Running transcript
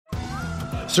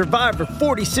Survivor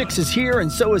 46 is here, and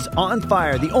so is On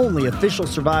Fire, the only official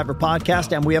Survivor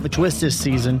podcast, and we have a twist this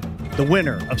season. The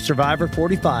winner of Survivor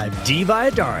 45, Dee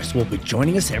Valladares, will be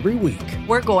joining us every week.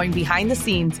 We're going behind the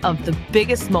scenes of the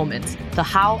biggest moments, the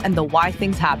how and the why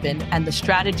things happen, and the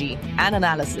strategy and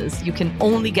analysis you can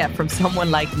only get from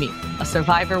someone like me, a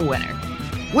Survivor winner.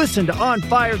 Listen to On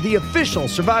Fire, the official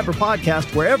Survivor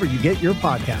podcast, wherever you get your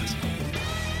podcast.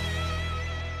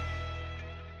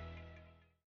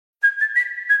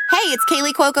 Hey, it's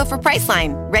Kaylee Cuoco for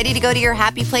Priceline. Ready to go to your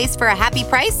happy place for a happy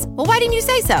price? Well, why didn't you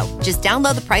say so? Just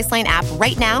download the Priceline app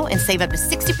right now and save up to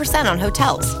 60% on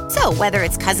hotels. So whether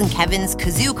it's Cousin Kevin's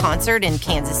Kazoo Concert in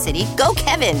Kansas City, go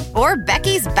Kevin, or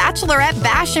Becky's Bachelorette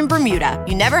Bash in Bermuda,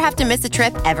 you never have to miss a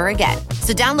trip ever again.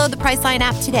 So download the Priceline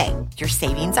app today. Your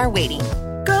savings are waiting.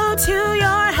 Go to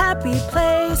your happy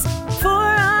place for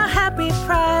a happy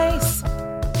price.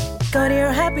 Go to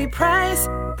your happy price,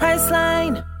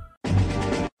 Priceline.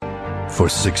 For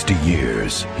 60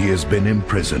 years, he has been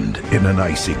imprisoned in an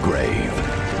icy grave.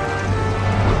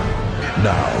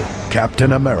 Now,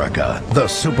 Captain America, the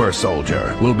super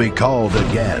soldier, will be called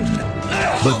again.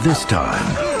 But this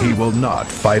time, he will not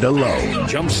fight alone.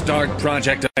 Jumpstart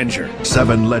Project Avenger.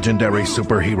 7 legendary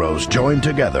superheroes join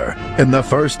together in the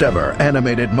first ever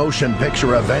animated motion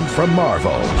picture event from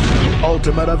Marvel.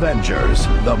 Ultimate Avengers,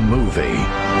 the movie.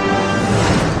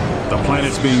 The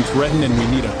planet's being threatened and we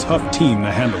need a tough team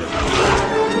to handle it.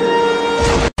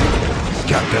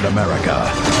 Captain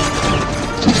America,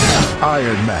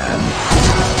 Iron Man,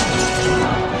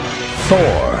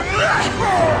 Thor,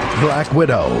 Black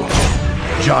Widow,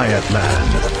 Giant Man,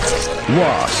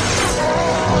 Wasp,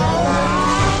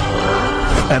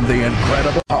 and the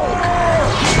Incredible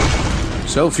Hulk.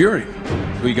 So, Fury,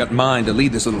 who you got in mind to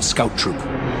lead this little scout troop?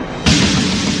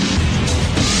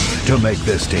 To make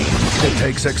this team, it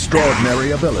takes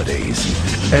extraordinary abilities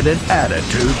and an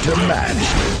attitude to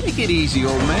match. Take it easy,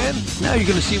 old man. Now you're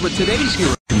gonna see what today's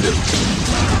hero can do.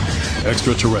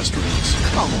 Extraterrestrials.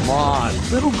 Come on,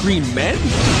 little green men.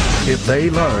 If they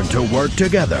learn to work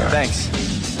together, Thanks.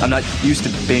 I'm not used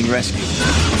to being rescued.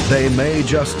 they may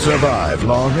just survive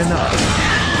long enough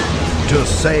to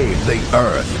save the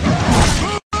Earth.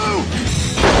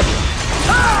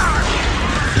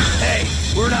 Hey,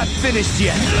 we're not finished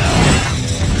yet.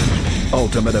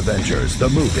 Ultimate Avengers, the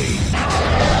movie.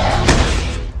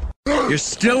 You're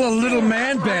still a little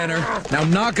man, Banner. Now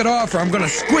knock it off or I'm gonna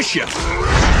squish you.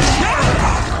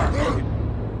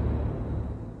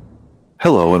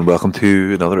 Hello and welcome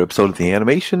to another episode of the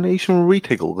Animation Nation, where we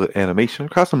take a look at animation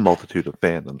across a multitude of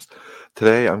fandoms.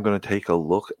 Today I'm going to take a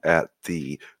look at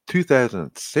the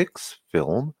 2006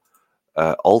 film,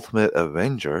 Ultimate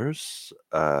Avengers,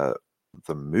 the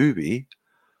movie.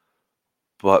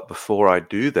 But before I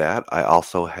do that, I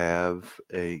also have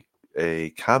a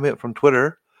comment from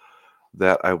Twitter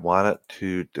that I wanted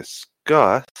to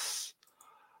discuss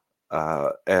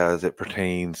as it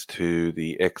pertains to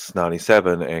the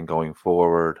X97 and going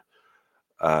forward,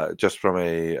 just from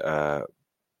a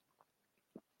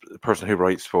person who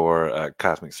writes for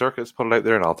Cosmic Circus put it out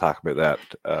there, and I'll talk about that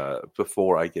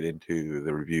before I get into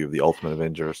the review of the Ultimate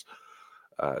Avengers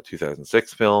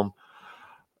 2006 film.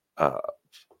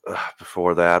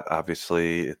 Before that,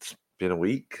 obviously, it's been a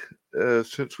week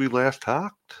since we last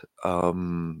talked.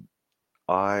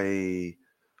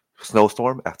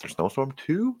 Snowstorm after Snowstorm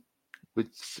 2,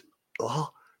 which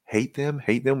hate them.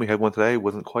 We had one today. It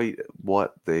wasn't quite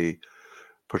what they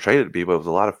portrayed it to be, but it was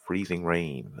a lot of freezing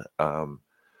rain.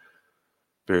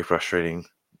 Very frustrating.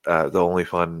 The only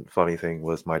funny thing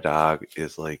was my dog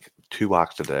is like 2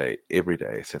 walks a day, every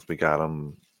day, since we got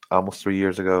him almost 3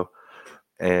 years ago.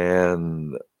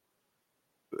 And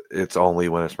it's only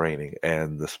when it's raining.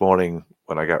 And this morning,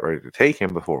 when I got ready to take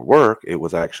him before work, it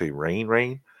was actually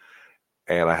rain.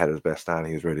 And I had his vest on.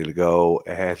 He was ready to go.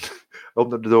 And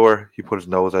opened up the door. He put his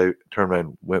nose out, turned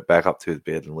around, went back up to his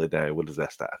bed and lay down with his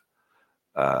vest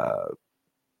on.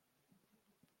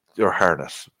 Or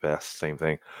harness vest, same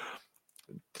thing.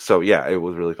 So, yeah, it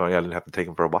was really funny. I didn't have to take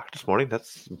him for a walk this morning.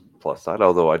 That's plus side.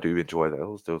 Although I do enjoy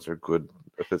those. Those are good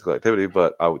physical activity.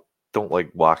 But I don't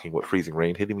like walking with freezing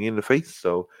rain hitting me in the face.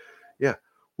 So, yeah.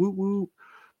 Woo-woo.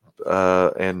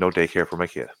 And no daycare for my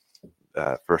kid.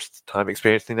 First time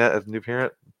experiencing that as a new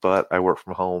parent, but I work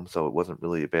from home, so it wasn't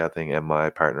really a bad thing. And my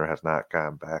partner has not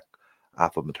gone back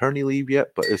off of maternity leave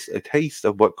yet, but it's a taste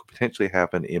of what could potentially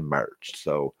happen in March.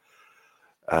 So,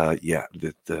 yeah,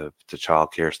 the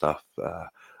child care stuff.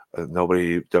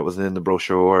 Nobody that was in the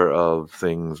brochure of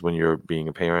things when you're being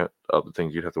a parent, of the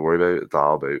things you'd have to worry about. It's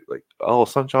all about like, oh,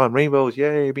 sunshine, rainbows,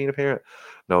 yay, being a parent.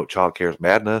 No, child care is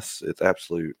madness. It's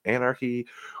absolute anarchy.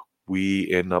 We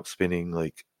end up spending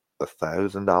like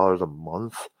 $1,000 a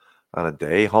month on a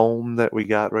day home that we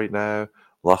got right now.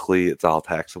 Luckily, it's all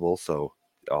taxable, so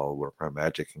I'll work my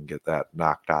magic and get that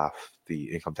knocked off the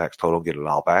income tax total, get it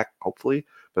all back, hopefully.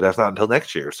 But that's not until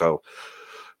next year, so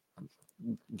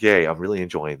yay, I'm really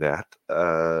enjoying that.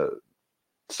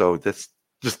 So that's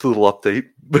just a little update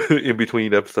in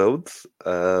between episodes.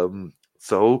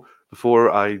 So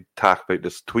before I talk about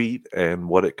this tweet and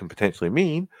what it can potentially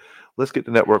mean, let's get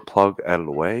the network plug out of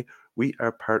the way. We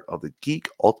are part of the Geek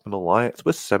Ultimate Alliance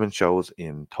with 7 shows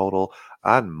in total.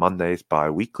 On Mondays,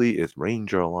 bi-weekly is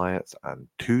Ranger Alliance. On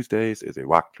Tuesdays is a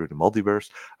walk through the multiverse.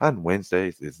 On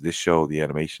Wednesdays is this show, The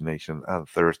Animation Nation. On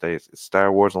Thursdays is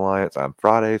Star Wars Alliance. On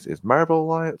Fridays is Marvel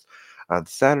Alliance. On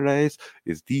Saturdays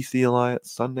is DC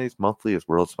Alliance. Sundays monthly is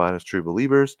World's Finest True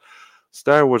Believers.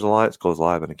 Star Wars Alliance goes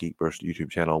live on the Geekburst YouTube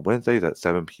channel Wednesdays at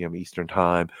 7 p.m. Eastern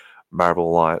Time. Marvel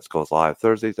Alliance goes live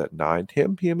Thursdays at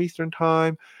 9:10 p.m. Eastern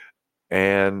Time.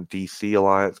 And DC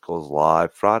Alliance goes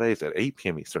live Fridays at 8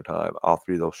 p.m. Eastern Time. All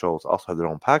 3 of those shows also have their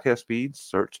own podcast feeds.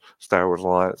 Search Star Wars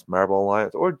Alliance, Marvel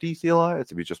Alliance, or DC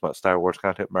Alliance if you just want Star Wars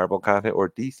content, Marvel content, or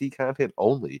DC content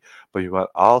only. But if you want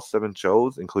all 7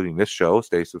 shows, including this show,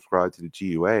 stay subscribed to the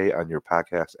GUA on your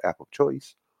podcast app of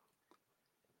choice.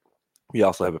 We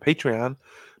also have a Patreon,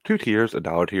 2 tiers, a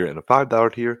 $1 tier and a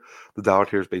 $5 tier. The $1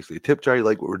 tier is basically a tip jar. You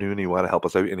like what we're doing and you want to help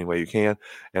us out any way you can.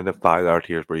 And the $5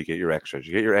 tier is where you get your extras.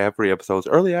 You get your ad-free episodes,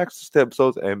 early access to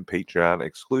episodes, and Patreon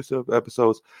exclusive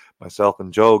episodes. Myself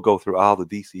and Joe go through all the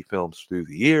DC films through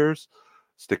the years.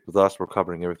 Stick with us. We're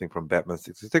covering everything from Batman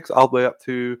 66 all the way up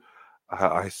to,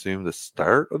 I assume, the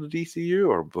start of the DCU,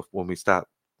 or when we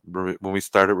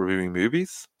started reviewing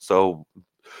movies. So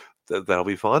that'll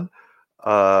be fun.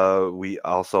 We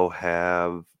also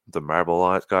have the Marvel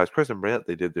Alliance guys, Chris and Brent.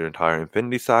 They did their entire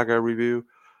Infinity Saga review.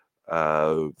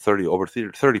 30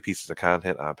 pieces of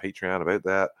content on Patreon about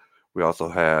that. We also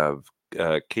have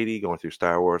Katie going through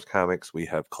Star Wars comics. We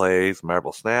have Clay's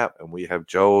Marvel Snap, and we have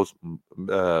Joe's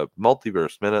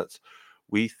Multiverse Minutes.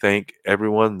 We thank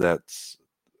everyone that's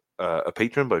a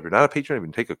patron, but if you're not a patron, you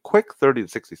can take a quick 30 to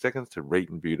 60 seconds to rate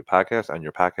and review the podcast on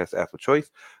your podcast app of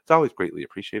choice. It's always greatly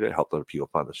appreciated. It helps other people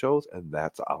find the shows, and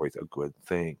that's always a good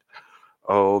thing.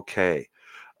 Okay.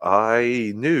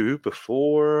 I knew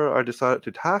before I decided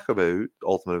to talk about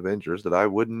Ultimate Avengers that I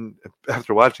wouldn't,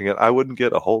 after watching it, I wouldn't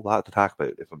get a whole lot to talk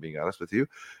about, if I'm being honest with you.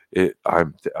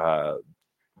 I'll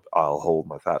hold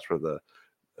my thoughts for the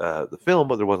film,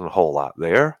 but there wasn't a whole lot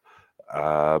there.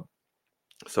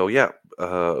 So yeah,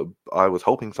 I was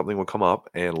hoping something would come up,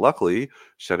 and luckily,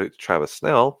 shout out to Travis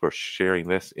Snell for sharing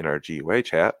this in our GUA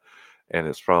chat, and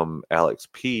it's from Alex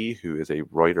P., who is a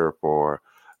writer for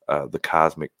the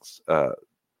Cosmics,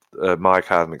 My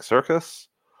Cosmic Circus,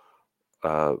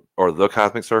 or the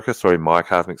Cosmic Circus. Sorry, My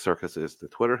Cosmic Circus is the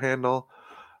Twitter handle,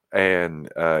 and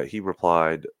he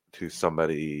replied to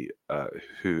somebody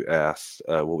who asked,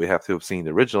 will we have to have seen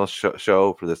the original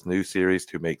show for this new series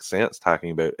to make sense,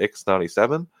 talking about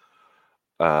X-97?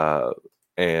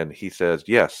 And he says,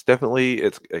 yes, definitely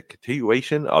it's a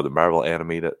continuation of the Marvel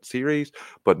animated series,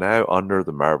 but now under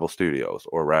the Marvel Studios,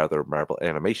 or rather Marvel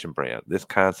Animation brand. This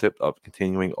concept of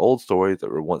continuing old stories that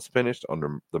were once finished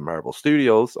under the Marvel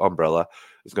Studios umbrella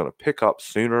is going to pick up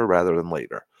sooner rather than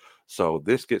later. So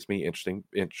this gets me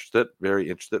very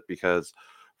interested, because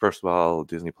first of all,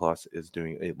 Disney Plus is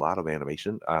doing a lot of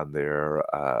animation on their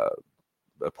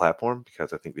platform,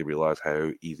 because I think they realize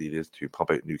how easy it is to pump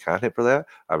out new content for that.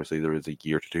 Obviously, there is a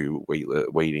year to two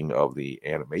waiting of the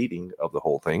animating of the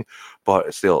whole thing,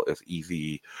 but still, it's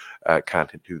easy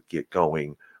content to get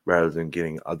going, rather than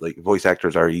getting like voice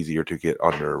actors are easier to get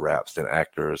under wraps than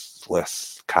actors.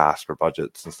 Less cost for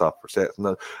budgets and stuff for sets.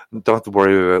 Don't have to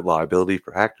worry about liability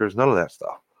for actors. None of that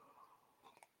stuff.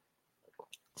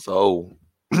 So,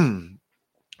 and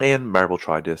Marvel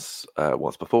tried this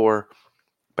once before,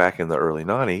 back in the early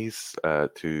 90s,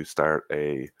 to start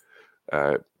a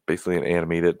basically an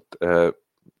animated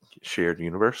shared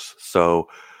universe. So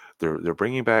they're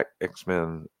bringing back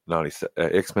X-Men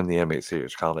 97, X-Men the animated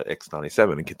series, calling it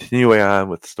X-97, and continuing on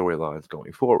with storylines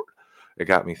going forward. It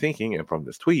got me thinking, and from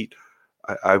this tweet,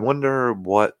 I wonder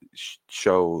what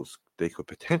shows they could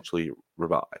potentially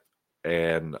revive.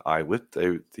 And I whipped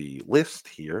out the list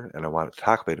here, and I wanted to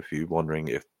talk about a few, wondering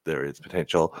if there is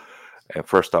potential. And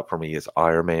first up for me is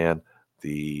Iron Man,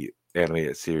 the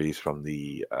animated series from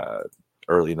the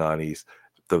early 90s,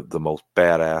 the most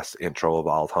badass intro of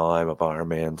all time of Iron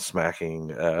Man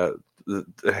smacking,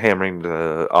 hammering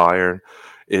the iron.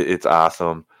 It's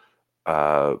awesome.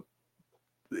 There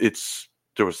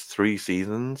was 3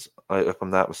 seasons, if I'm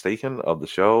not mistaken, of the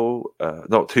show.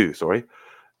 No, 2, sorry.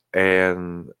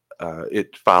 And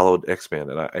it followed X-Men,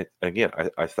 and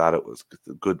I thought it was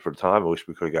good for the time. I wish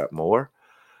we could have got more.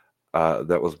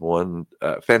 That was one.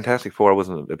 Fantastic Four I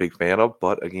wasn't a big fan of,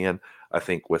 but again, I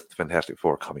think with Fantastic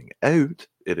Four coming out,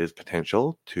 it is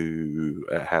potential to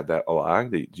have that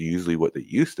along. That's usually what they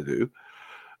used to do.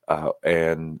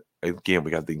 And again,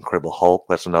 we got the Incredible Hulk.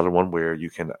 That's another one where you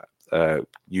can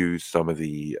use some of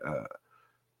the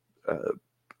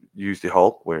use the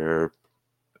Hulk where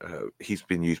he's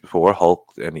been used before.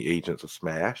 Hulk and the Agents of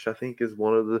Smash, I think, is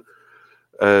one of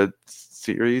the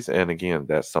series. And again,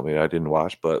 that's something I didn't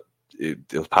watch, but it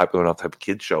was popular enough to have a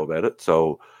kids show about it.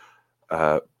 So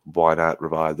why not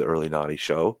revive the early 90s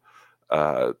show?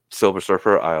 Silver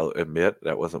Surfer, I'll admit,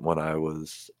 that wasn't one I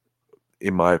was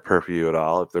in my purview at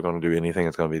all. If they're going to do anything,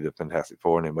 it's going to be the Fantastic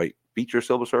Four, and they might feature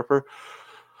Silver Surfer.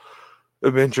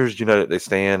 Avengers, United They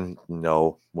Stand,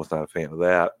 no, was not a fan of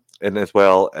that. And as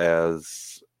well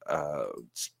as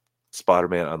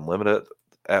Spider-Man Unlimited,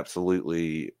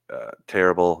 absolutely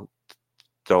terrible.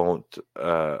 Don't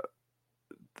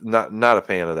not a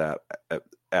fan of that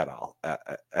at all.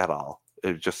 At all.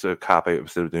 It was just a copy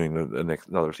instead of doing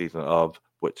another season of,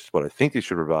 which is what I think they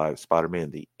should revive, Spider-Man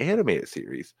the animated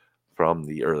series from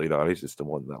the early 90s. It's the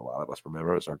one that a lot of us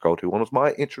remember as our go-to one. Was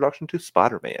my introduction to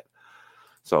Spider-Man.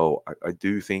 So I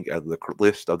do think at the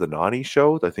list of the 90s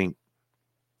shows, I think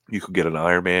you could get an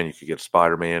Iron Man, you could get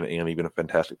Spider-Man, and even a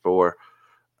Fantastic Four.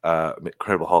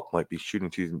 Incredible Hulk might be shooting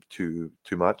too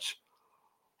much.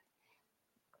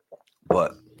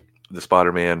 But the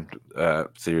Spider-Man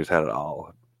series had it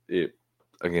all. It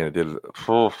did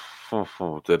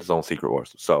its own Secret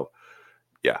Wars. So,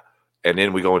 yeah. And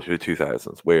then we go into the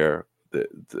 2000s where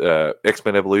the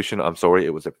X-Men Evolution, I'm sorry,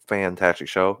 it was a fantastic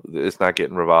show. It's not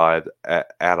getting revived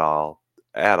at all,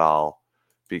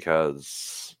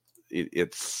 because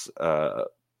it's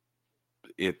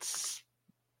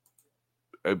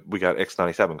we got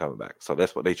X-97 coming back. So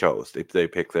that's what they chose. They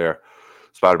picked their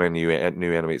Spider-Man new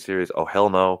animated series. Oh, hell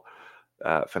no.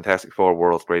 Fantastic Four,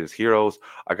 World's Greatest Heroes.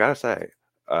 I gotta say,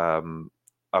 I'm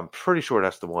pretty sure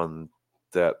that's the one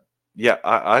that, yeah,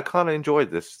 I kind of enjoyed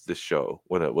this show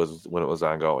when it was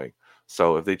ongoing.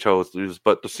 So if they chose to use,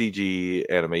 but the CG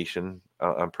animation,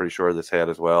 I'm pretty sure this had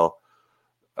as well,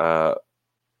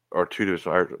 or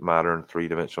two-dimensional modern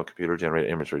three-dimensional computer-generated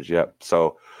imagery. Yep.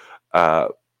 So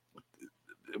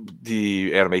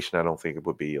the animation, I don't think it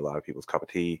would be a lot of people's cup of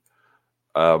tea.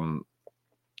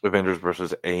 Avengers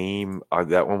versus AIM,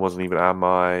 that one wasn't even on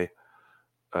my.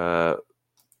 I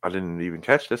didn't even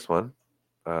catch this one.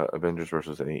 Avengers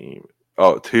versus AIM.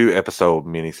 Oh, 2-episode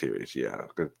miniseries. Yeah,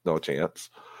 no chance.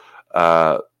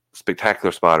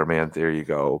 Spectacular Spider-Man. There you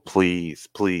go. Please.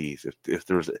 If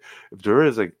there is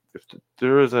a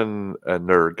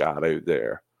nerd god out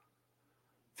there,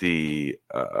 the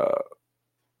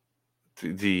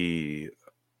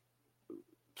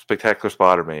Spectacular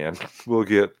Spider-Man will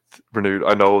get renewed.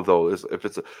 I know though,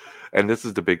 and this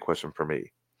is the big question for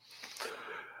me.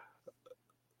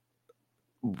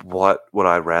 What would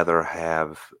I rather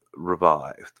have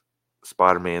revived?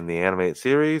 Spider-Man the animated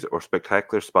series or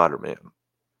Spectacular Spider-Man?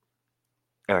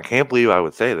 And I can't believe I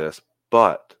would say this,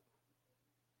 but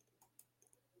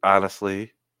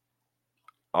honestly,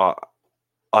 I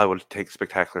would take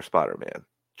Spectacular Spider-Man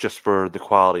just for the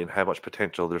quality and how much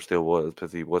potential there still was,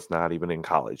 because he was not even in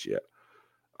college yet.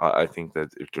 I think that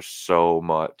there's so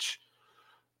much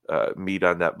meat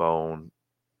on that bone,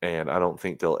 and I don't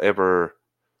think they'll ever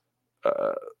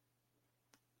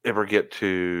get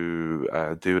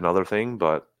to do another thing.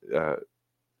 But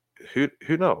who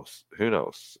knows?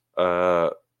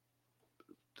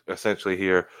 Essentially,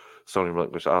 here Sony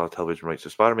relinquished all television rights to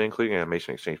Spider-Man, including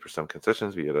animation exchange for some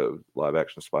concessions via the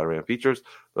live-action Spider-Man features.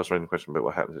 Thus, raising the question about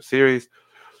what happened to the series.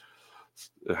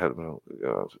 That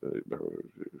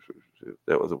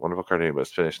was a wonderful cartoon, but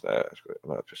it's finished. I'm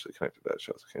not officially connected to that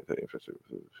show, so I can't tell you if it's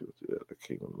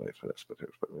Kingdom of Light for that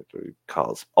Spider-Man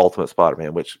calls Ultimate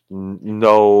Spider-Man, which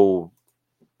no,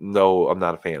 I'm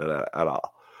not a fan of that at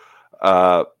all.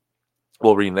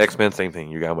 Wolverine and X-Men, same thing.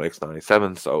 You got with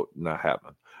X-97, so not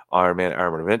happening. Iron Man,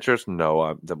 Armored Adventures, no,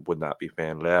 I would not be a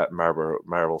fan of that. Marvel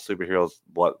Superheroes,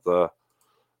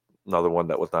 another one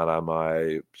that was not on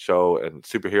my show. And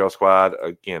Superhero Squad,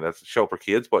 again, that's a show for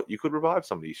kids, but you could revive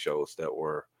some of these shows that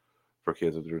were for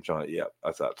kids with Drew John. Yeah,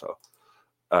 I thought so.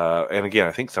 And again,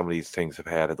 I think some of these things have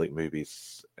had like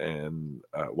movies and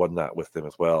whatnot with them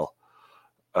as well.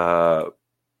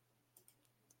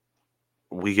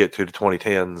 We get to the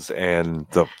 2010s, and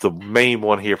the main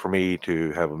one here for me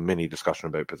to have a mini discussion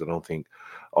about, because I don't think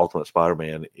Ultimate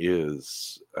Spider-Man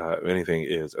is anything,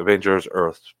 is Avengers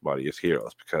Earth's Mightiest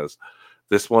Heroes, because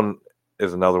this one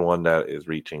is another one that is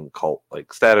reaching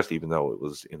cult-like status, even though it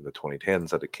was in the 2010s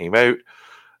that it came out.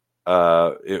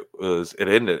 It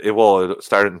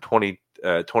started in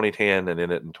 2010 and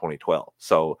ended in 2012.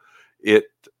 So it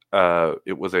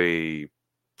was a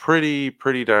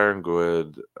pretty darn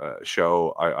good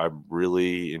show. I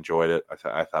really enjoyed it.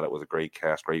 I thought it was a great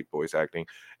cast, great voice acting,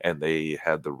 and they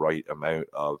had the right amount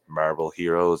of Marvel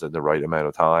heroes and the right amount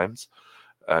of times.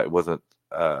 It wasn't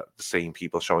the same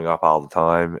people showing up all the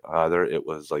time either. It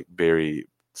was like very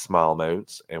small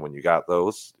amounts, and when you got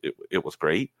those, it was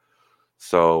great.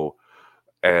 So,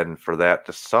 and for that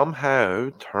to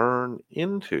somehow turn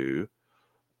into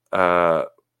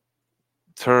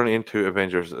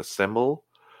Avengers Assemble,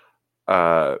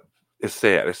 it's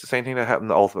sad. It's the same thing that happened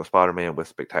to Ultimate Spider-Man with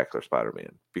Spectacular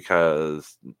Spider-Man,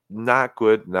 because not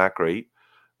good, not great.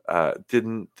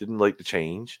 Didn't like the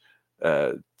change.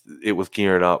 It was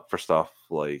gearing up for stuff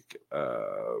like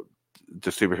the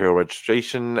Superhero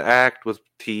Registration Act was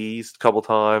teased a couple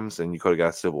times, and you could have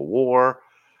got Civil War.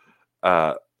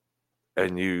 And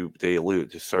they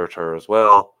alluded to Surtur as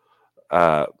well.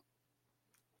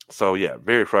 So yeah,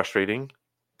 very frustrating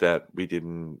that we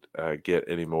didn't get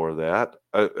any more of that.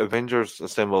 Avengers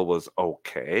Assemble was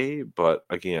okay, but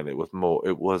again, it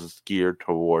was geared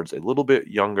towards a little bit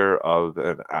younger of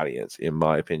an audience, in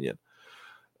my opinion.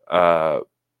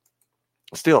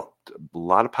 Still, a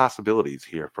lot of possibilities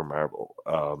here for Marvel.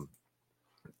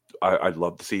 I'd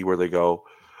love to see where they go.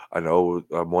 I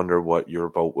wonder what your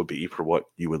vote would be for what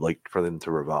you would like for them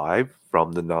to revive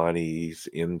from the 90s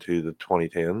into the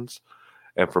 2010s.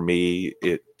 And for me,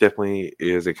 it definitely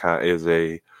is a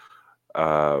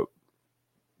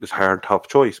hard, tough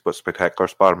choice. But Spectacular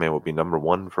Spider-Man would be number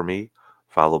one for me,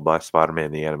 followed by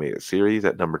Spider-Man the Animated Series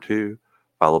at number 2,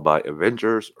 followed by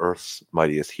Avengers: Earth's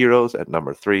Mightiest Heroes at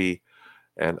number 3,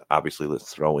 and obviously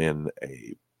let's throw in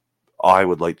I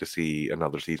would like to see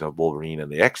another season of Wolverine and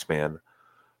the X-Men.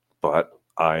 But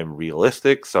I'm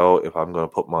realistic, so if I'm going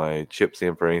to put my chips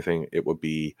in for anything, it would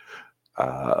be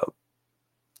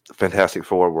Fantastic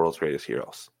Four: World's Greatest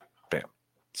Heroes. Bam.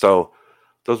 So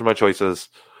those are my choices.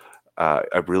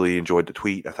 I really enjoyed the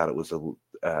tweet. I thought it was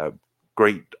a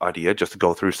great idea just to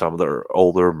go through some of the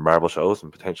older Marvel shows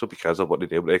and potential because of what they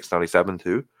did with X-97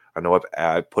 too. I know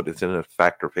I've put this in a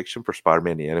Fact or Fiction for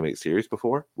Spider-Man the Animated Series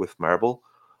before with Marvel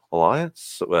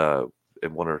Alliance.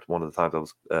 In one of the times I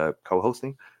was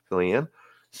co-hosting, filling in.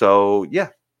 So yeah,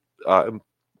 a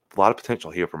lot of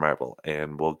potential here for Marvel,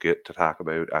 and we'll get to talk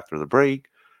about after the break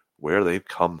where they've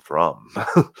come from,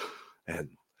 and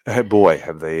boy,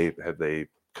 have they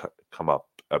come up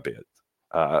a bit.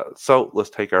 So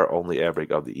let's take our only ad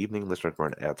break of the evening. Listeners, we're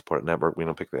an ad-supported network. We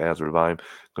don't pick the ads or the volume. I'm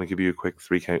going to give you a quick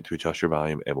 3 count to adjust your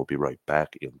volume, and we'll be right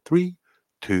back in 3,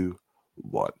 2,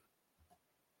 1.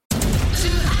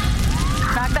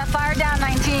 Knock that fire down,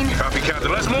 19. Copy,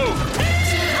 Captain. Let's move.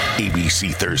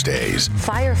 ABC Thursdays.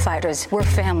 Firefighters, we're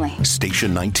family.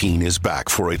 Station 19 is back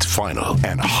for its final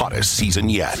and hottest season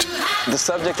yet. The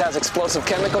subject has explosive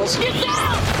chemicals.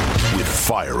 With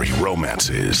fiery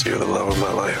romances. You're the love of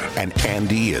my life. And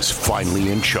Andy is finally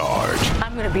in charge.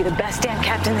 I'm going to be the best damn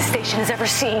captain the station has ever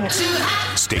seen.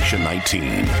 Station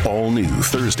 19. All new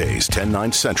Thursdays,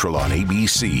 10/9 Central on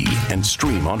ABC and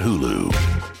stream on Hulu.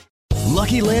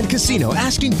 Lucky Land Casino,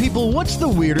 asking people, what's the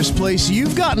weirdest place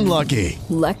you've gotten lucky?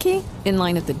 Lucky? In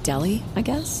line at the deli, I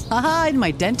guess? Aha, in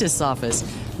my dentist's office.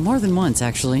 More than once,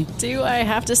 actually. Do I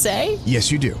have to say?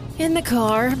 Yes, you do. In the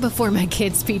car before my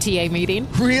kids' PTA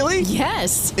meeting. Really?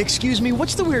 Yes. Excuse me,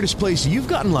 what's the weirdest place you've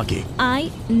gotten lucky?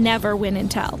 I never win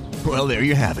and tell. Well, there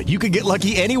you have it. You can get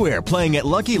lucky anywhere, playing at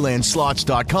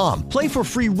LuckyLandSlots.com. Play for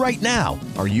free right now.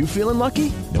 Are you feeling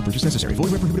lucky? No purchase necessary.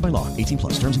 Void where prohibited by law.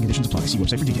 18+. Terms and conditions apply. See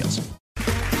website for details.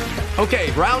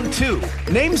 Okay, round 2.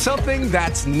 Name something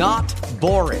that's not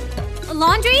boring. A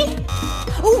laundry?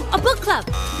 Ooh, a book club.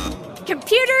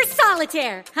 Computer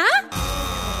solitaire, huh?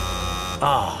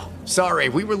 Ah, oh, sorry.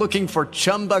 We were looking for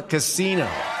Chumba Casino.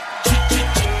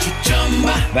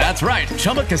 That's right.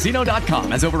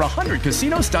 ChumbaCasino.com has over 100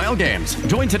 casino-style games.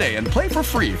 Join today and play for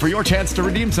free for your chance to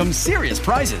redeem some serious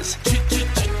prizes.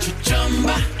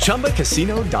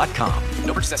 ChumbaCasino.com.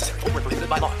 No purchase necessary. Void where prohibited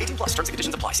by law. 18+. Terms and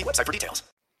conditions apply. See website for details.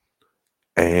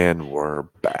 And we're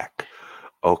back.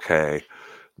 Okay.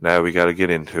 Now we got to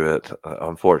get into it,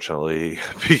 unfortunately,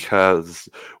 because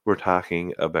we're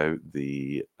talking about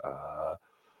the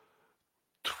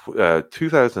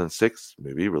 2006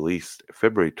 movie released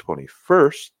February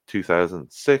 21st,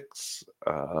 2006,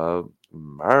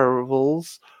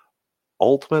 Marvel's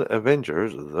Ultimate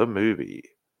Avengers, the movie.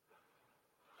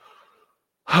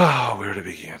 Where to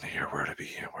begin here? Where to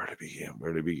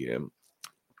begin?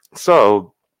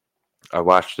 So, I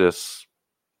watched this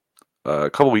a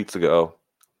couple weeks ago.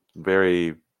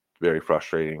 Very, very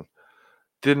frustrating.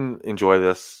 Didn't enjoy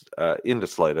this in the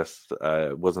slightest.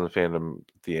 Wasn't a fan of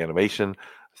the animation.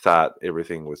 Thought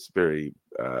everything was very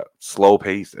slow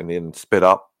paced and then spit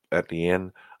up at the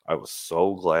end. I was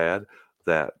so glad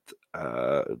that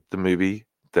the movie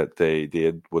that they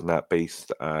did was not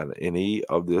based on any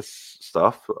of this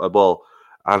stuff. Well,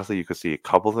 honestly, you could see a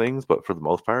couple things, but for the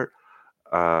most part,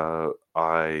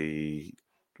 I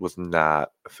was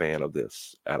not a fan of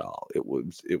this at all. It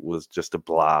was just a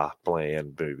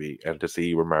bland movie, and to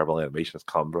see where Marvel Animations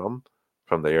come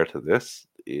from there to this,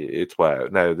 it's wow.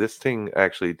 Now this thing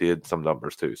actually did some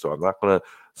numbers too, so I'm not gonna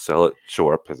sell it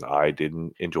short because I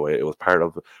didn't enjoy it. It was part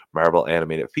of Marvel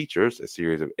Animated Features, a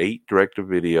series of 8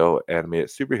 direct-to-video animated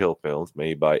superhero films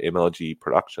made by MLG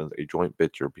Productions, a joint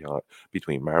venture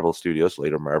between Marvel Studios,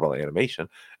 later Marvel Animation,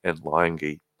 and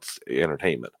Lionsgate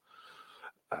Entertainment.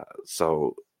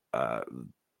 So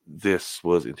this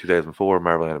was in 2004.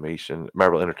 Marvel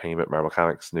Entertainment, Marvel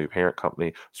Comics' new parent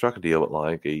company, struck a deal with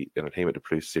Lionsgate Entertainment to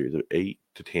produce a series of 8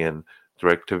 to 10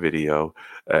 direct-to-video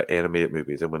animated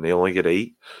movies. And when they only get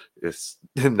 8, it's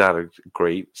not a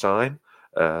great sign.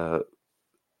 So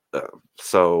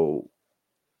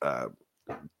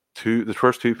the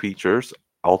first 2 features,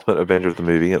 Ultimate Avengers the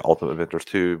movie and Ultimate Avengers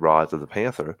 2 Rise of the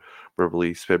Panther, were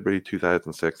released February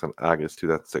 2006 and August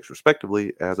 2006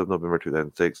 respectively. As of November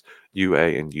 2006, UA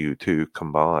and U2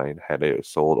 combined had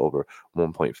sold over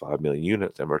 1.5 million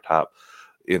units and were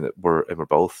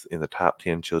both in the top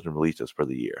 10 children releases for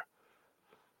the year.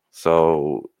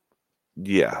 So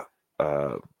yeah,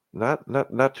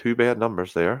 not too bad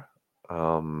numbers there.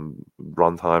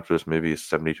 Runtime for this movie is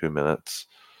 72 minutes.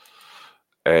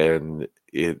 And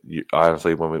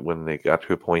honestly, when they got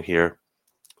to a point here,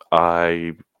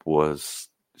 I was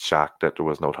shocked that there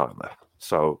was no time left.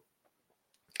 So,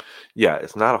 yeah,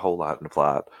 it's not a whole lot in the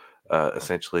plot.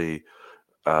 Essentially,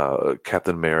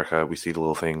 Captain America, we see the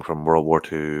little thing from World War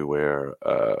II where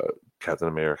Captain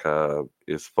America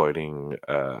is fighting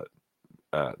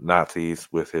Nazis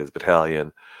with his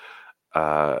battalion.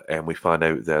 And we find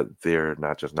out that they're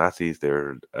not just Nazis,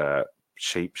 they're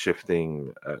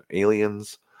shape-shifting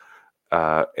aliens,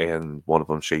 and one of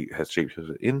them has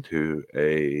shapeshifted into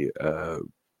a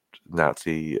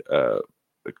Nazi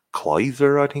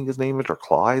Kleiser, I think his name is, or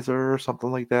Kleiser or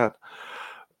something like that.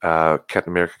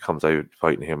 Captain America comes out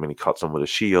fighting him, and he cuts him with a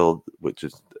shield, which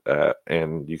is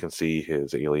and you can see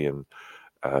his alien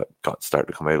guts start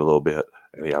to come out a little bit,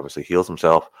 and he obviously heals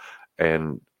himself,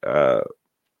 and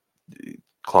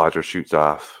Kleiser shoots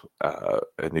off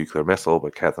a nuclear missile,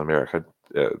 but Captain America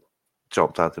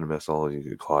jumps onto the missile. You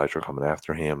get Kleiser coming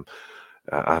after him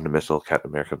on the missile. Captain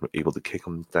America is able to kick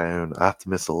him down off the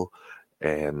missile,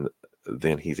 and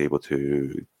then he's able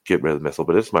to get rid of the missile.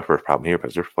 But this is my first problem here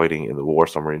because they're fighting in the war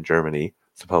somewhere in Germany,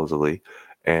 supposedly,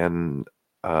 and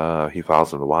he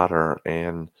falls in the water,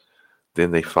 and then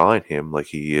they find him like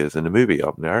he is in the movie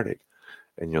up in the Arctic.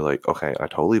 And you're like, okay, I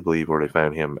totally believe where they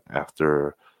found him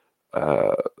after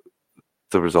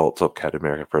the results of Captain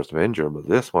America First Avenger, but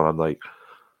this one I'm like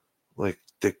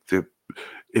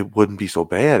it wouldn't be so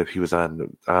bad if he was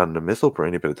on the missile for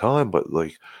any bit of time, but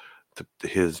like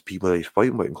his people that he's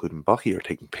fighting with, including Bucky, are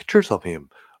taking pictures of him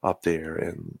up there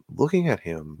and looking at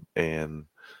him, and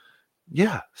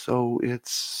yeah, so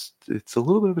it's a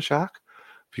little bit of a shock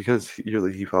because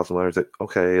he falls in line. It's like,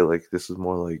 okay, like this is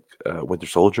more like Winter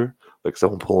Soldier, like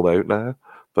someone pull him out now.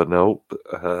 But no,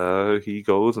 he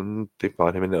goes and they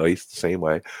find him in the ice the same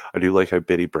way. I do like how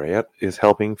Betty Brant is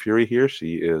helping Fury here.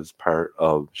 She is part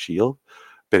of S.H.I.E.L.D.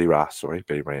 Betty Ross.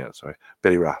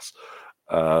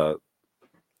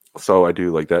 So I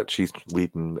do like that. She's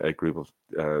leading a group of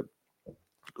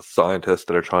scientists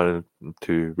that are trying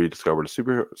to rediscover the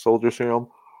super soldier serum,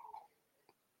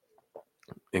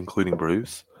 including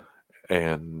Bruce.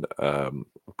 And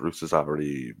Bruce is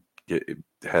already... It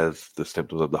has the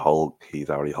symptoms of the Hulk. He's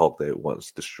already hulked out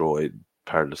once, destroyed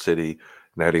part of the city.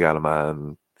 Now they got him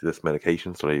on this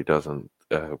medication so that he doesn't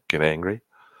get angry.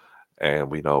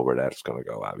 And we know where that's going to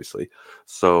go, obviously.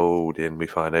 So then we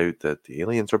find out that the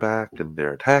aliens are back and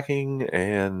they're attacking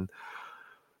and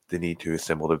they need to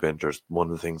assemble the Avengers. One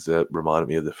of the things that reminded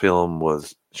me of the film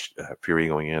was Fury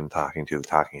going in and talking to the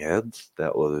talking heads.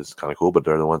 That was kind of cool, but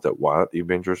they're the ones that want the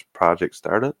Avengers project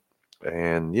started.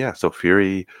 And yeah, so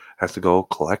Fury has to go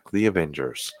collect the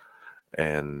Avengers.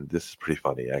 And this is pretty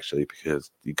funny, actually,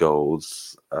 because he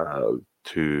goes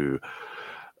to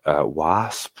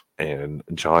Wasp and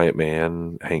Giant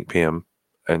Man, Hank Pym,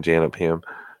 and Janet Pym.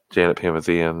 Janet Pym is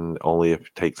in only if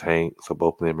it takes Hank, so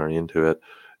both of them are into it.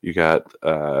 You got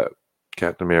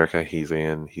Captain America, he's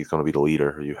going to be the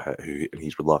leader. And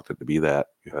he's reluctant to be that.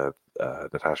 You have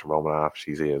Natasha Romanoff,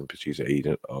 she's in, but she's an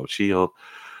agent of S.H.I.E.L.D.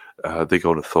 They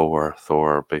go to Thor.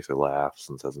 Thor basically laughs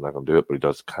and says, I'm not going to do it, but he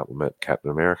does compliment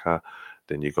Captain America.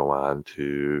 Then you go on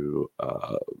to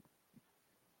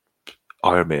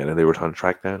Iron Man, and they were trying to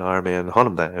track down Iron Man, hunt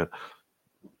him down.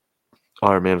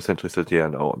 Iron Man essentially says, yeah,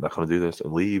 no, I'm not going to do this,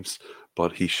 and leaves.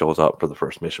 But he shows up for the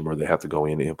first mission where they have to go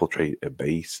in and infiltrate a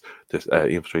base,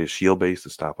 infiltrate a S.H.I.E.L.D. base to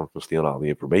stop them from stealing all the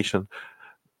information.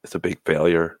 It's a big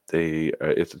failure.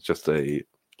 It's just a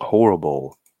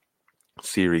horrible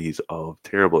series of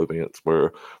terrible events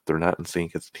where they're not in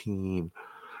sync as a team.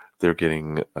 They're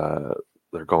getting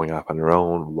they're going off on their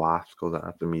own. Wasp goes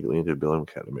off immediately into the building.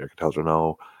 Captain America tells her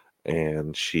no,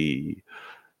 and she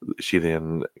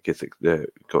then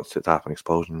sets off an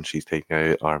explosion. She's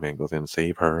taken out. Iron Man goes in to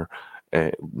save her,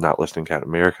 and not listening to Captain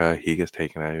America, he gets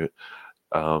taken out.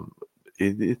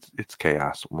 It's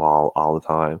chaos all the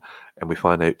time, and we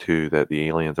find out too that the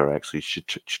aliens are actually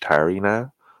Chitauri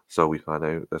now. So we find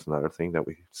out that's another thing that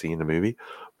we see in the movie.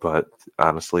 But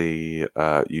honestly,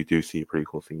 you do see a pretty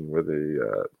cool scene where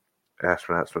the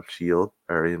astronauts from S.H.I.E.L.D.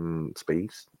 are in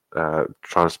space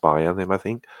trying to spy on them, I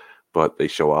think. But they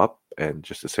show up and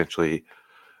just essentially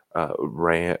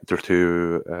ran. There's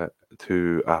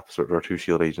two officers or two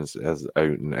S.H.I.E.L.D. agents as out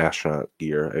in astronaut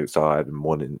gear outside, and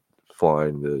one in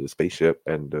flying the spaceship,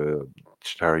 and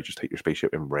Chitauri just take your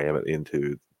spaceship and ram it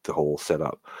into the whole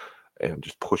setup and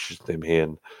just pushes them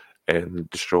in and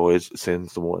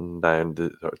sends the one down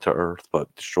to Earth,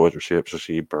 but destroys her ship, so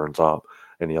she burns up,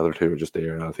 and the other two are just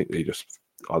there, and I think they just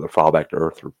either fall back to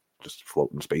Earth or just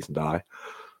float in space and die.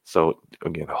 So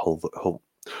again, a whole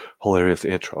hilarious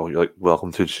intro. You're like,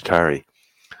 welcome to Chitauri.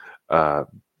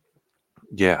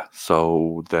 Yeah,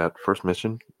 so that first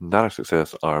mission, not a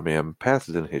success. Iron Man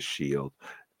passes in his shield,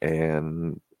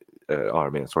 and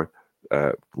Iron Man, sorry,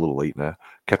 a little late now.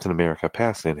 Captain America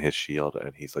passes in his shield,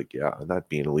 and he's like, "Yeah, I'm not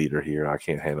being a leader here. I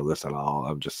can't handle this at all.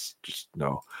 I'm just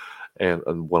no." And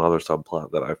one other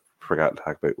subplot that I forgot to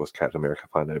talk about was Captain America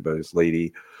finding out about his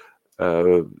lady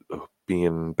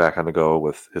being back on the go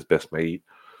with his best mate.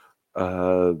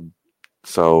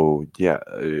 So yeah,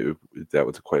 that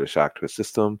was quite a shock to his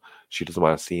system. She doesn't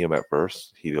want to see him at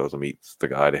first. He goes and meets the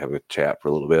guy to have a chat for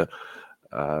a little bit,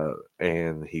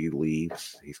 and he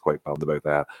leaves. He's quite bummed about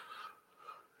that.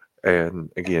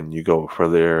 And again, you go for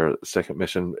their second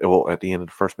mission. Well, at the end of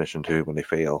the first mission too, when they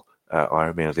fail,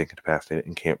 Iron Man is incapacitated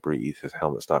and can't breathe. His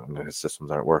helmet's stuck and his systems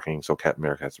aren't working. So Captain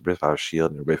America has to rip out his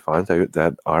shield, and everybody finds out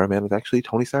that Iron Man is actually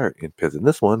Tony Stark. Because in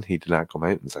this one, he did not come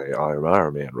out and say I'm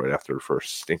Iron Man right after the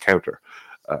first encounter.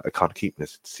 Kind of keeping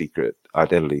his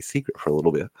identity secret for a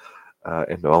little bit.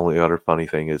 And the only other funny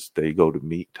thing is they go to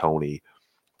meet Tony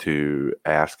to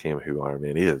ask him who Iron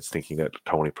Man is, thinking that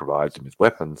Tony provides him his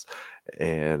weapons,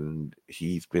 and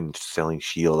he's been selling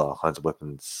S.H.I.E.L.D. all kinds of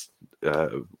weapons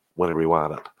whenever he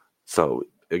wanted. So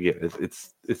again,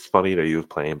 it's funny that he was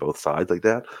playing both sides like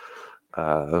that.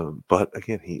 But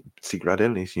again, secret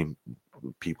identities.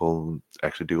 People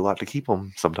actually do a lot to keep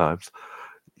them sometimes.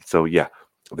 So yeah,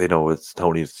 they know it's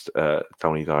Tony's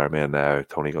Iron Man now.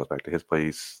 Tony goes back to his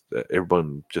place.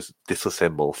 Everyone just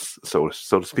disassembles, so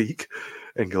to speak,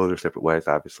 and go their separate ways.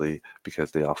 Obviously,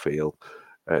 because they all fail.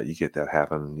 You get that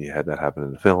happen. You had that happen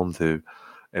in the film too,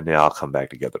 and they all come back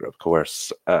together. Of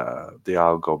course, they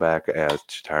all go back as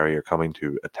Chitauri are coming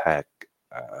to attack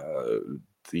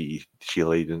the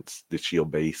S.H.I.E.L.D. agents, the S.H.I.E.L.D.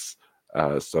 base.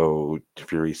 So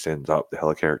Fury sends up the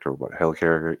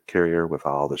helicarrier with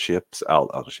all the ships, all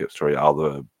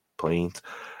the planes.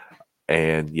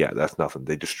 And yeah, that's nothing.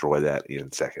 They destroy that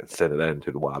in seconds, send it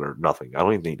into the water, nothing. I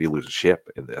don't even think they lose a ship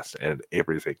in this, and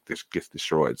everything just gets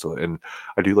destroyed. So, and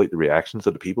I do like the reactions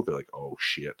of the people. They're like, oh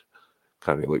shit,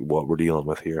 kind of like what we're dealing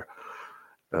with here.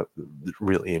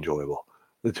 Really enjoyable.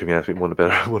 To me, I think one of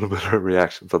the better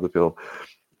reactions of the film.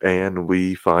 And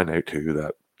we find out too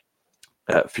that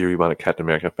Fury wanted Captain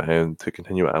America found to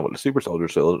continue on with the super soldier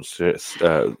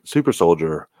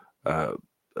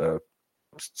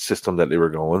system that they were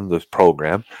going, this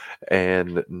program.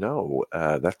 And no,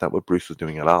 that's not what Bruce was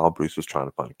doing at all. Bruce was trying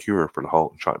to find a cure for the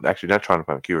Hulk. Actually, not trying to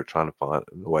find a cure, trying to find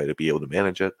a way to be able to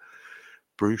manage it.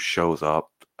 Bruce shows up.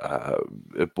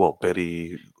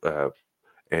 Betty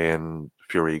and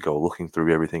Fury go looking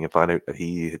through everything and find out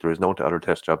that there is no other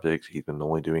test subjects. He's been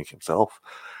only doing himself.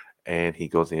 And he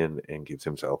goes in and gives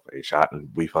himself a shot, and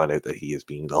we find out that he is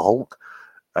being the Hulk.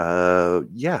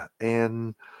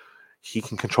 And he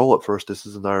can control it first. This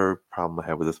is another problem I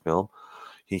have with this film.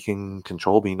 He can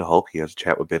control being the Hulk. He has a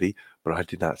chat with Betty, but I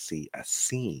did not see a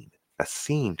scene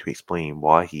to explain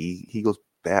why he goes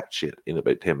batshit in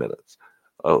about 10 minutes.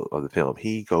 of the film.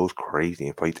 He goes crazy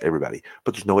and fights everybody,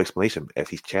 but there's no explanation as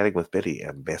he's chatting with Betty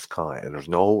and Best Kind, and there's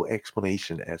no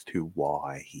explanation as to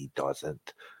why he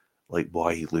doesn't, like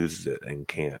why he loses it and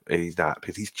can't. And he's not,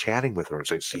 because he's chatting with her and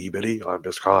saying, "See, Betty, I'm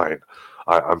Best Kind.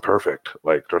 I'm perfect.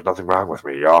 Like there's nothing wrong with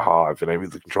me. Aha, I've been able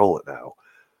to control it now."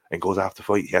 And goes off to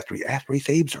fight. He has to be after he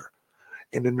saves her,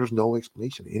 and then there's no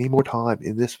explanation any more time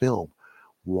in this film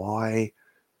why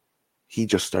he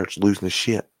just starts losing his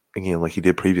shit again like he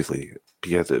did previously,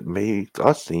 because it makes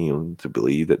us seem to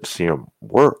believe that the serum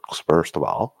works. First of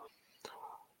all,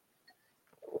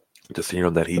 the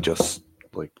serum that he just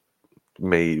like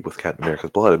made with Captain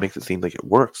America's blood, it makes it seem like it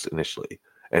works initially,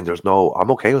 and there's no,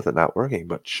 I'm okay with it not working,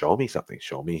 but show me something.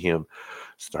 Show me him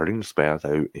starting to spaz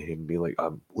out, him being like,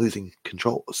 I'm losing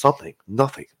control, something,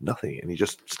 nothing, and he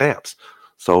just snaps.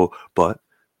 So, but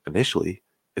initially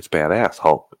it's badass.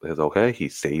 Hulk is okay. He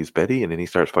saves Betty, and then he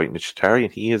starts fighting the Chitauri,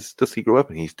 and he is the secret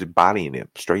weapon. He's bodying him,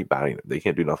 straight bodying him. They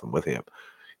can't do nothing with him.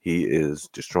 He is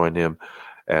destroying him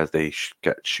as they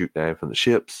get shoot down from the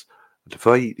ships to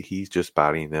fight. He's just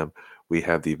bodying them. We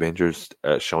have the Avengers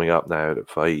showing up now to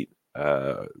fight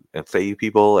and save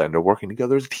people, and they're working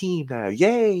together as a team now.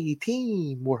 Yay,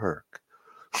 teamwork!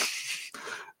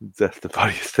 That's the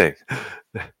funniest thing.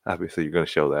 Obviously, you're going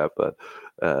to show that, but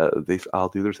they all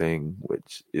do their thing,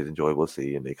 which is enjoyable to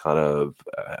see, and they kind of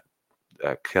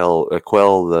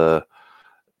quell the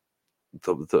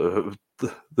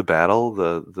battle,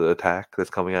 the attack that's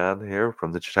coming on here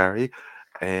from the Chitauri,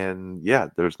 and yeah,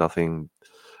 there's nothing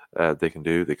they can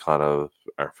do. They kind of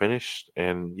are finished,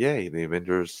 and yay, the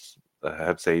Avengers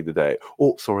have saved the day.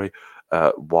 Oh, sorry.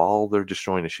 While they're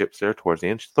destroying the ships there towards the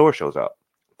end, Thor shows up.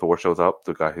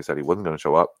 The guy who said he wasn't going to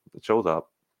show up, shows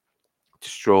up,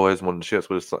 destroys one of the ships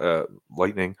with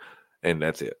lightning, and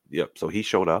that's it. Yep. So he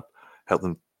showed up, helped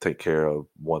them take care of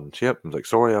one ship. He was like,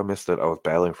 "Sorry, I missed it. I was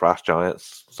battling frost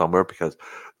giants somewhere." Because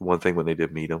one thing when they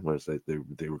did meet him was that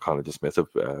they were kind of dismissive.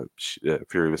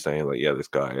 Fury was saying like, "Yeah, this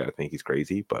guy, I think he's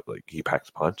crazy, but like he packs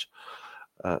a punch."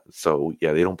 So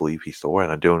yeah, they don't believe he's Thor,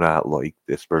 and I do not like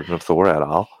this version of Thor at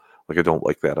all. Like I don't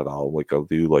like that at all. Like I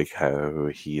do like how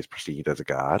he is perceived as a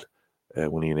god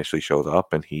when he initially shows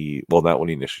up, and not when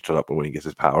he initially shows up, but when he gets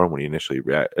his power, and when he initially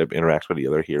interacts with the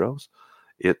other heroes,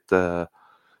 it's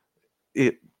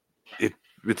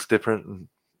different. And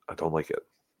I don't like it.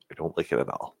 I don't like it at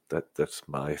all. That's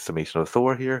my summation of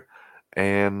Thor here,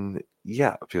 and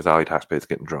yeah, because Ali Taxpay's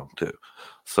getting drunk too.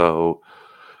 So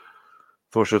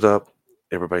Thor shows up,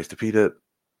 everybody's defeated,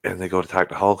 and they go to attack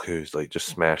the Hulk, who's like just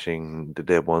smashing the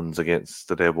dead ones against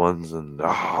the dead ones, and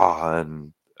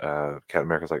Captain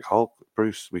America's like, "Hulk,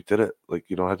 Bruce, we did it. Like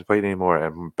you don't have to fight anymore."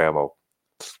 And bammo,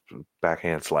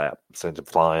 backhand slap sends him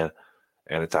flying,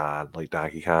 and it's on like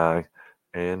Donkey Kong,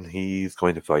 and he's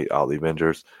going to fight all the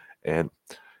Avengers, and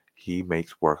he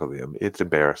makes work of him. It's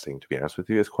embarrassing, to be honest with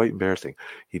you. It's quite embarrassing.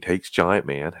 He takes Giant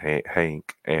Man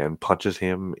Hank and punches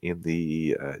him in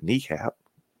the kneecap,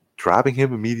 dropping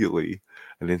him immediately,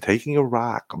 and then taking a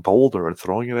rock, a boulder, and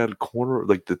throwing it at a corner,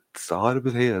 like the side of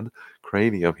his head,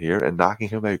 cranium here, and knocking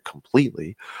him out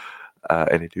completely.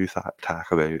 And I do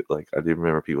talk about, like, I do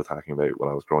remember people talking about when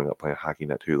I was growing up playing hockey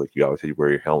net too, like, you always had to wear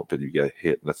your helmet, but you get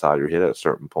hit in the side of your head at a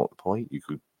certain point, you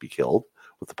could be killed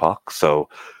with the puck. So,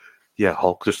 yeah,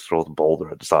 Hulk just throws a boulder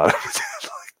at the side of his head.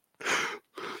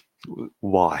 Like,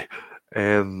 why?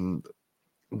 And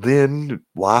then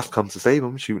Wasp comes to save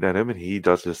him, shooting at him, and he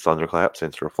does his thunderclap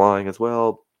since we're flying as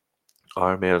well.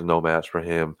 Iron Man is no match for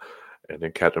him. And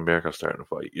then Captain America's starting to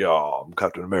fight. Yeah, I'm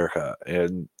Captain America.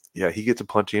 And yeah, he gets a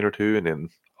punch in or two, and then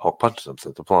Hulk punches him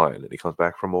since they're flying. And he comes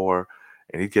back for more,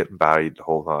 and he's getting bodied the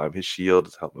whole time. His shield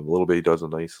is helping him a little bit. He does a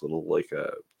nice little, like,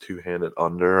 a two-handed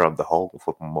under of the Hulk and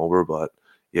flip him over. But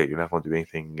yeah, you're not going to do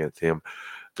anything against him.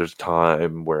 There's a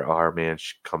time where Iron Man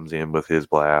comes in with his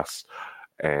blast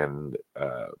and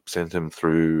sends him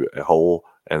through a hole,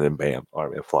 and then bam,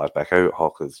 Iron Man flies back out.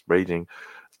 Hulk is raging.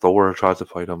 Thor tries to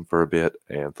fight him for a bit,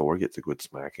 and Thor gets a good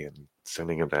smack in,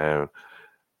 sending him down,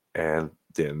 and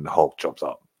then Hulk jumps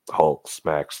up. Hulk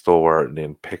smacks Thor and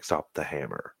then picks up the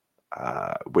hammer,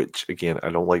 which, again, I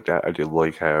don't like that. I did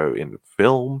like how in the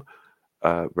film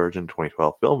version,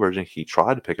 2012 film version, he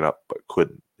tried to pick it up but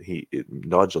couldn't. It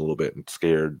nudged a little bit and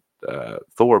scared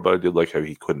Thor, but I did like how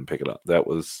he couldn't pick it up. That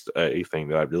was a thing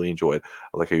that I really enjoyed.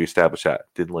 I like how you established that.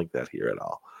 Didn't like that here at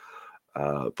all.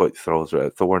 But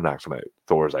Thor knocks him out.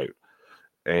 Thor's out.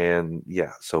 And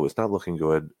yeah, so it's not looking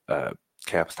good.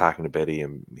 Cap's talking to Betty,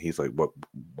 and he's like, what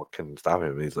can stop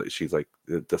him? And she's like,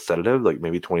 the sedative, like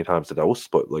maybe 20 times the dose,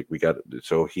 but like we got it.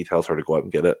 So he tells her to go out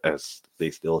and get it as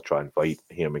they still try and fight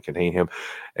him and contain him.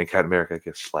 And Captain America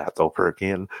gets slapped over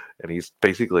again, and he's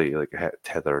basically like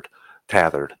tethered.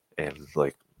 tethered, and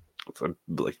like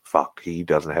fuck, he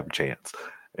doesn't have a chance.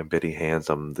 And Betty hands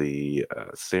him the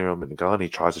serum and the gun. He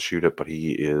tries to shoot it, but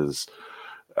he is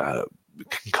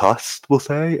concussed, we'll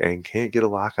say, and can't get a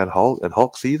lock on Hulk. And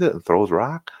Hulk sees it and throws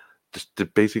rock, just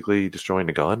basically destroying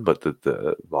the gun. But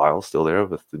the vial's still there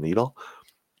with the needle.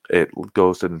 It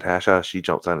goes to Natasha. She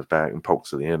jumps on his back and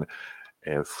pokes it in,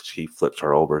 and she flips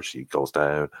her over. She goes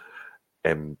down,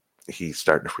 and he's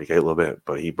starting to freak out a little bit.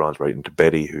 But he runs right into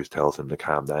Betty, who tells him to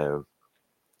calm down.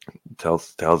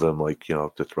 Tells him, like,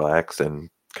 just relax. And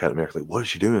Captain America's like, what is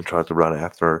she doing? Tries to run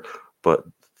after her, but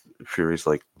Fury's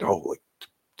like, no,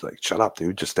 like shut up,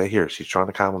 dude, just stay here. She's trying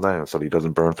to calm him down so he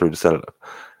doesn't burn through the sedative.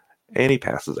 And he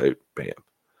passes out. Bam.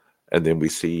 And then we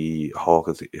see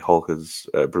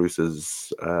Bruce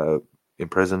is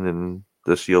imprisoned in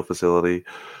the SHIELD facility.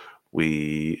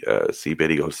 We see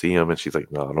Betty go see him, and she's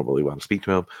like, no, I don't really want to speak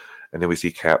to him. And then we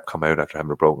see Cap come out after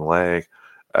having a broken leg.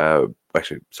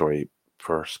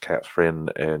 First Cap's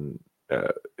friend and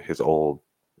his old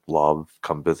love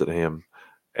come visit him,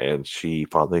 and she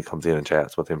finally comes in and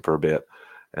chats with him for a bit.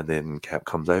 And then Cap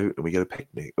comes out, and we get a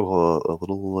picnic, a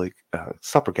little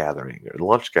supper gathering or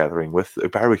lunch gathering with a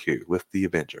barbecue with the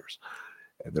Avengers.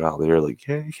 And they're all there like,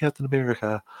 hey, Captain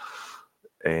America.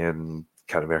 And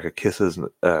Captain America kisses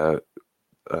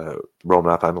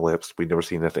Romanoff on the lips. We've never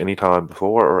seen this any time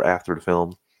before or after the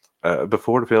film. Anywhere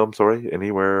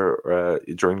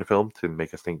during the film to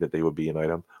make us think that they would be an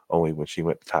item. Only when she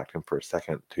went to talk to him for a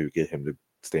second to get him to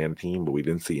stay on the team, but we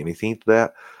didn't see anything to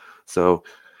that. So,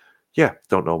 yeah,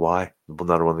 don't know why.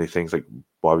 Another one of these things, like,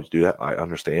 why would you do that? I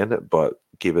understand it, but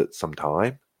give it some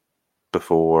time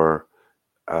before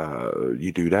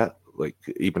you do that. Like,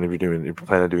 even if you're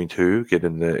planning on doing two,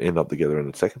 end up together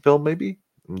in the second film, maybe.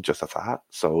 Just a thought.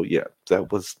 So, yeah,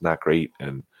 that was not great,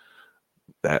 and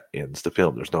that ends the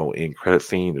film. There's no end credit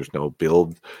scene. There's no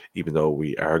build. Even though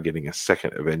we are getting a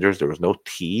second Avengers, there was no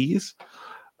teased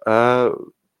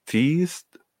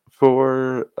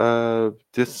for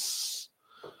this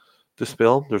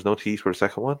film. There's no tease for the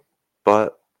second one.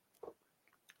 But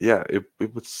yeah, it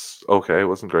was okay. It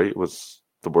wasn't great. It was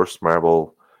the worst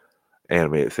Marvel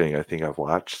animated thing I think I've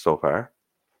watched so far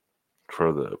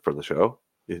for the show.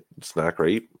 It's not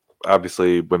great.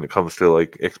 Obviously, when it comes to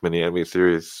like X-Men animated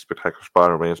series, Spectacular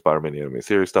Spider-Man animated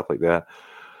series, stuff like that,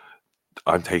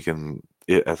 I'm taking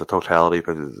it as a totality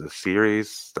because it's a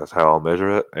series. That's how I'll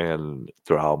measure it, and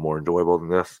they're all more enjoyable than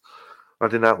this. I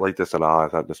did not like this at all. I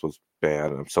thought this was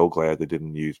bad, and I'm so glad they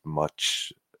didn't use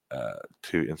much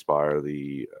to inspire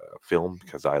the film,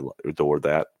 because I adored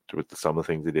that with some of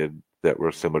the things they did that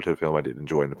were similar to the film. I did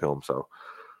enjoy in the film. So,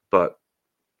 but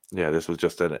yeah, this was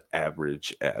just an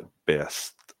average at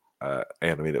best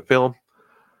animated film.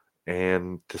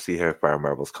 And to see how far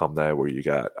Marvel's come now, where you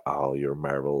got all your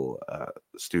Marvel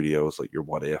studios, like your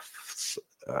What Ifs,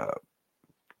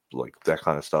 like that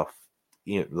kind of stuff,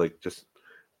 like just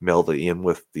melded in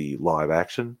with the live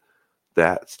action,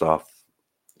 that stuff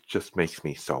just makes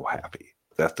me so happy.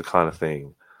 That's the kind of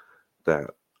thing that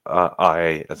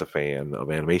I, as a fan of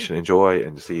animation, enjoy.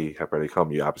 And to see how far they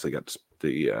come, you obviously got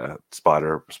the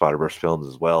Spider-Verse films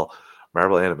as well.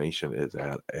 Marvel animation is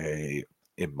at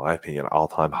in my opinion,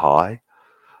 all-time high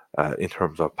in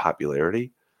terms of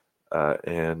popularity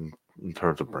and in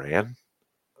terms of brand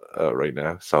right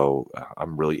now. So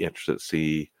I'm really interested to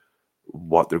see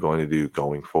what they're going to do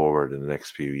going forward in the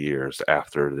next few years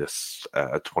after this.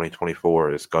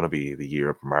 2024 is going to be the year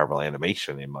of Marvel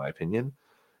animation, in my opinion.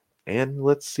 And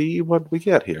let's see what we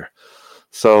get here.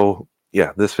 So,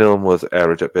 yeah, this film was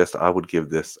average at best. I would give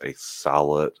this a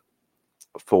solid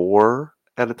 4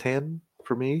 out of 10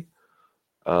 for me.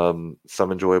 Some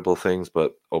enjoyable things,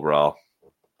 but overall,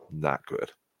 not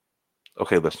good.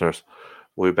 Okay, listeners,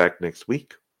 we'll be back next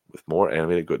week with more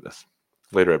animated goodness.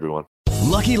 Later, everyone.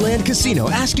 Lucky Land Casino,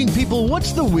 asking people,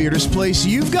 what's the weirdest place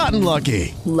you've gotten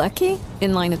lucky? Lucky?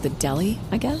 In line at the deli,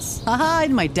 I guess? Aha,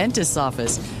 in my dentist's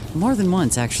office. More than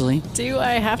once, actually. Do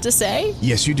I have to say?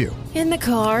 Yes, you do. In the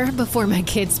car before my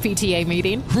kids' PTA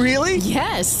meeting. Really?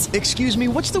 Yes. Excuse me,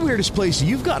 what's the weirdest place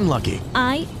you've gotten lucky?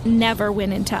 I never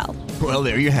win and tell. Well,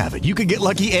 there you have it. You can get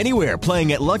lucky anywhere,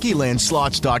 playing at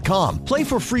LuckyLandSlots.com. Play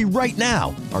for free right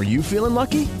now. Are you feeling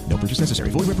lucky? No purchase necessary.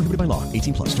 Void where prohibited by law.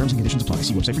 18+. Terms and conditions apply.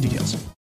 See website for details.